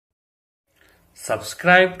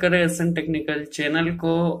Subscribe करें SN technical channel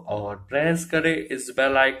को और प्रेस करें इस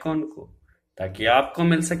बेल आइकॉन को ताकि आपको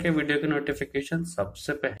मिल सके वीडियो की नोटिफिकेशन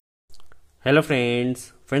सबसे पहले। हेलो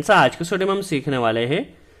फ्रेंड्स आज के वीडियो में हम सीखने वाले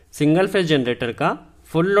हैं सिंगल फेज जनरेटर का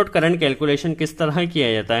फुल लोड करंट कैलकुलेशन किस तरह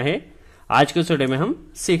किया जाता है। आज के वीडियो में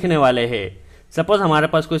हम सीखने वाले हैं सपोज हमारे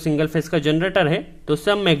पास कोई सिंगल फेज का जनरेटर है तो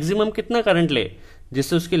उससे हम मैक्सिमम कितना करंट ले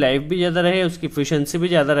जिससे उसकी लाइफ भी ज्यादा रहे, उसकी एफिशिएंसी भी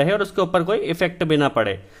ज्यादा रहे और उसके ऊपर कोई इफेक्ट भी ना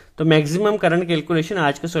पड़े। तो मैक्सिमम करंट कैलकुलेशन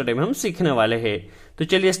आज के वीडियो में हम सीखने वाले हैं। तो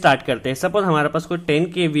चलिए स्टार्ट करते हैं। सपोज हमारे पास कोई 10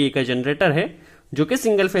 kVA का जनरेटर है जो कि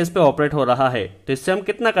सिंगल फेज पे ऑपरेट हो रहा है, तो इससे हम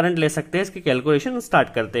कितना करंट ले सकते हैं इसकी कैलकुलेशन स्टार्ट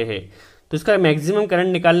करते हैं। तो इसका मैक्सिमम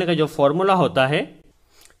करंट निकालने का जो फॉर्मूला होता है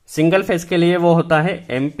सिंगल फेज के लिए वो होता है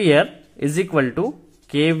ampere is equal to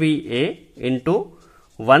KVA into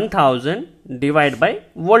 1000 divide by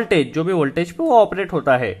voltage. जो भी वोल्टेज पे वो ऑपरेट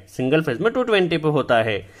होता है सिंगल फेज में 220 पे होता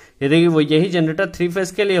है। यदि वो यही जनरेटर 3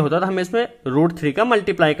 फेज के लिए होता तो हमें इसमें √3 का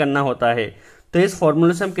मल्टीप्लाई करना होता है। तो इस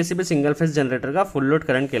फॉर्मूले से हम किसी भी सिंगल फेज जनरेटर का फुल लोड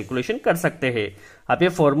करंट कैलकुलेशन कर सकते हैं। अब ये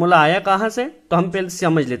फॉर्मूला आया कहां से तो हम पहले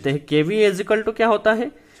समझ लेते हैं। KVA इज इक्वल टू क्या होता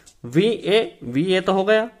है VA तो हो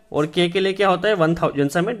गया और K के लिए क्या होता है 1000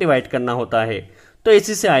 से हमें डिवाइड करना होता है। तो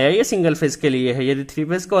इसी से आया, ये सिंगल फेज के लिए है। यदि 3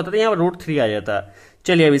 फेज का होता तो यहाँ √3 आ जाता।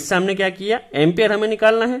 चलिए अब इससे हमने क्या किया, एम्पियर हमें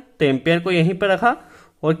निकालना है तो एम्पियर को यहीं पे रखा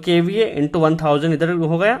और KVA इंटू 1000 इधर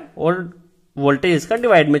हो गया और वोल्टेज इसका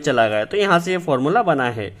डिवाइड में चला गया। तो यहां से ये फॉर्मूला बना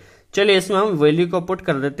है। चलिए इसमें हम वैल्यू को पुट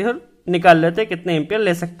कर देते हैं और निकाल लेते हैं कितने एम्पियर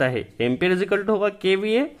ले सकता है। एम्पियर इज इक्वल टू होगा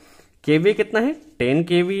KVA कितना है 10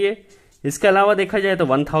 KVA। इसके अलावा देखा जाए तो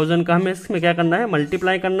 1000 का हमें इसमें क्या करना है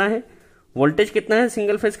मल्टीप्लाई करना है। वोल्टेज कितना है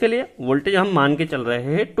सिंगल फेज के लिए, वोल्टेज हम मान के चल रहे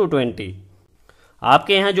हैं 220।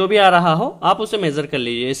 आपके यहाँ जो भी आ रहा हो आप उसे मेजर कर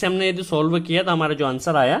लीजिए। इसे हमने यदि सोल्व किया तो हमारा जो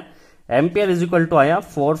आंसर आया एम्पियर इज इक्वल टू आया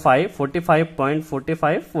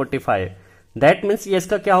 45 दैट मीन्स ये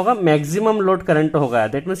इसका क्या होगा मैक्सिमम लोड करंट होगा।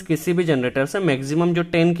 दैट मीन्स किसी भी जनरेटर से मैक्सिमम जो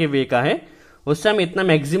 10 kVA का है उससे हम इतना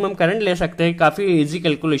मैक्सिमम करंट ले सकते हैं। काफी इजी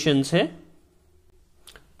कैलकुलेशन है।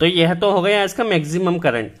 तो यह तो हो गया इसका मैक्सिमम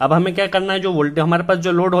करंट। अब हमें क्या करना है, जो वोल्टेज हमारे पास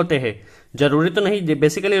जो लोड होते हैं, जरूरी तो नहीं,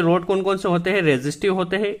 बेसिकली लोड कौन कौन से होते हैं, रेजिस्टिव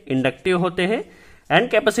होते हैं, इंडक्टिव होते हैं एंड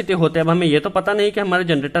कैपेसिटिव होते हैं। अब हमें ये तो पता नहीं कि हमारे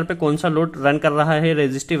जनरेटर पे कौन सा लोड रन कर रहा है,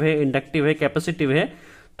 रेजिस्टिव है, इंडक्टिव है, कैपेसिटिव है।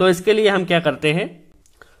 तो इसके लिए हम क्या करते हैं,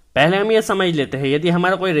 पहले हम ये समझ लेते हैं। यदि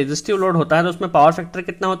हमारा कोई रेजिस्टिव लोड होता है तो उसमें पावर फैक्टर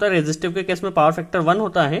कितना होता है। रेजिस्टिव के केस में पावर फैक्टर 1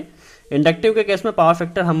 होता है। इंडक्टिव के केस में पावर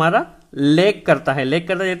फैक्टर हमारा लेग करता है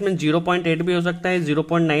 0.8 भी हो सकता है,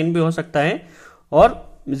 0.9 भी हो सकता है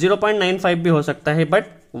और 0.95 भी हो सकता है, बट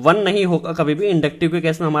 1 नहीं होगा कभी भी। इंडक्टिव के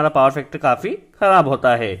केस में हमारा पावर फैक्टर काफी खराब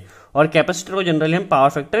होता है और कैपेसिटर को जनरली हम पावर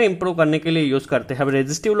फैक्टर इंप्रूव करने के लिए यूज करते हैं। अब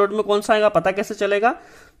रेजिस्टिव लोड में कौन सा आएगा पता कैसे चलेगा,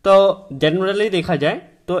 तो जनरली देखा जाए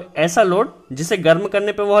तो ऐसा लोड जिसे गर्म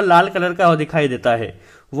करने पे वह लाल कलर का दिखाई देता है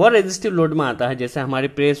वो रेजिस्टिव लोड में आता है। जैसे हमारी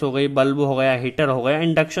प्रेस हो गई, बल्ब हो गया, हीटर हो गया,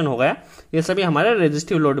 इंडक्शन हो गया, ये सभी हमारे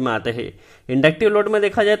रेजिस्टिव लोड में आते हैं। इंडक्टिव लोड में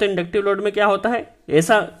देखा जाए तो इंडक्टिव लोड में क्या होता है,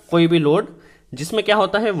 ऐसा कोई भी लोड जिसमें क्या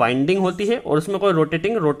होता है वाइंडिंग होती है और उसमें कोई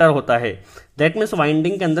रोटेटिंग रोटर होता है। दैट मीन्स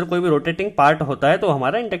वाइंडिंग के अंदर कोई भी रोटेटिंग पार्ट होता है तो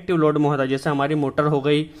हमारा इंडक्टिव लोड में होता है। जैसे हमारी मोटर हो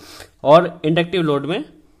गई और इंडक्टिव लोड में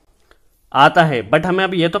आता है। बट हमें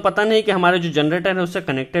अब ये तो पता नहीं कि हमारे जो जनरेटर है उससे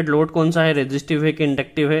कनेक्टेड लोड कौन सा है, रेजिस्टिव है कि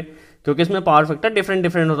इंडक्टिव है, क्योंकि इसमें पावर फैक्टर डिफरेंट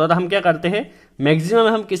होता है। तो हम क्या करते हैं, मैक्सिमम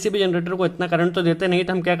हम किसी भी जनरेटर को इतना करंट तो देते नहीं,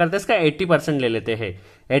 तो हम क्या करते हैं इसका 80% ले लेते हैं।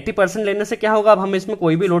 80% लेने से क्या होगा, अब हम इसमें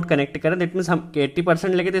कोई भी लोड कनेक्ट करें दैट मीन्स हम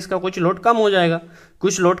 80% लेके तो इसका कुछ लोड कम हो जाएगा,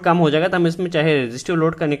 तो हम इसमें चाहे रेजिस्टिव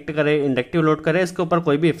लोड कनेक्ट करें, इंडक्टिव लोड करें, इसके ऊपर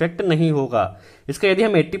कोई भी इफेक्ट नहीं होगा। इसका यदि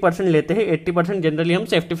हम 80% लेते हैं, 80% जनरली हम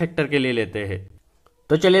सेफ्टी फैक्टर के लिए लेते हैं।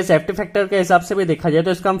 तो चलिए सेफ्टी फैक्टर के हिसाब से भी देखा जाए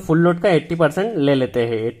तो इसका हम फुल लोड का 80% ले लेते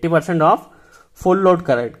हैं। 80% ऑफ फुल लोड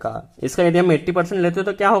करंट का, इसका यदि हम 80% लेते हैं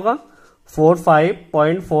तो क्या होगा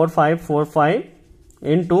 45.4545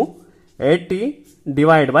 इंटू 80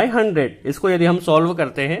 डिवाइड बाई 100। इसको यदि हम सॉल्व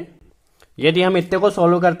करते हैं, यदि हम इतने को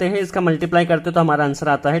सॉल्व करते हैं, इसका मल्टीप्लाई करते हैं तो हमारा आंसर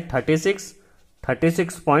आता है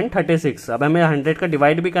 36.36। अब हमें 100 का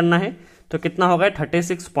डिवाइड भी करना है तो कितना होगा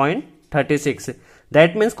 36.36।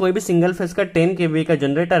 दैट मीन्स कोई भी सिंगल फेज का 10 kVA का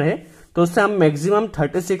जनरेटर है तो उससे हम मैक्सिमम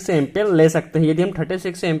 36 एम्पियर ले सकते हैं। यदि हम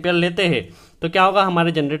 36 एम्पियर लेते हैं तो क्या होगा,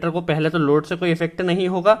 हमारे जनरेटर को पहले तो लोड से कोई इफेक्ट नहीं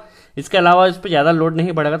होगा, इसके अलावा इस पर ज्यादा लोड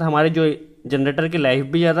नहीं बढ़ेगा तो हमारे जो जनरेटर की लाइफ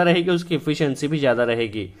भी ज्यादा रहेगी, उसकी एफिशिएंसी भी ज्यादा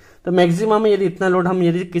रहेगी। तो मैक्सिमम यदि इतना लोड हम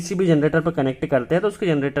यदि किसी भी जनरेटर पर कनेक्ट करते हैं तो उसके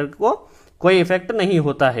जनरेटर को कोई इफेक्ट नहीं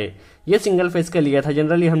होता है। ये सिंगल फेज के लिए था।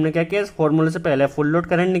 जनरली हमने क्या किया, इस फॉर्मूले से पहले फुल लोड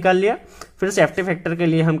करंट निकाल लिया, फिर सेफ्टी फैक्टर के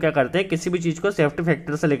लिए हम क्या करते हैं, किसी भी चीज को सेफ्टी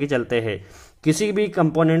फैक्टर से लेके चलते हैं। किसी भी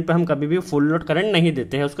कंपोनेंट पे हम कभी भी फुल लोड करंट नहीं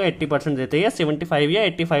देते हैं, उसका 80% देते हैं, या 75 या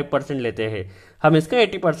 85% लेते हैं। हम इसका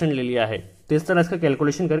 80% ले लिया है, तो इस तरह इसका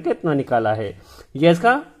कैलकुलेशन करके इतना निकाला है। ये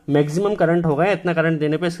इसका मैक्सिमम करंट होगा, इतना करंट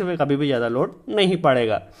देने पे इसके कभी भी ज़्यादा लोड नहीं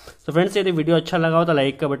पड़ेगा। तो फ्रेंड्स, यदि वीडियो अच्छा लगा हो तो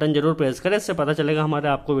लाइक का बटन जरूर प्रेस करें, इससे पता चलेगा हमारे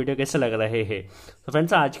आपको वीडियो कैसे लग रहे हैं। तो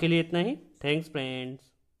फ्रेंड्स, आज के लिए इतना ही। Thanks friends.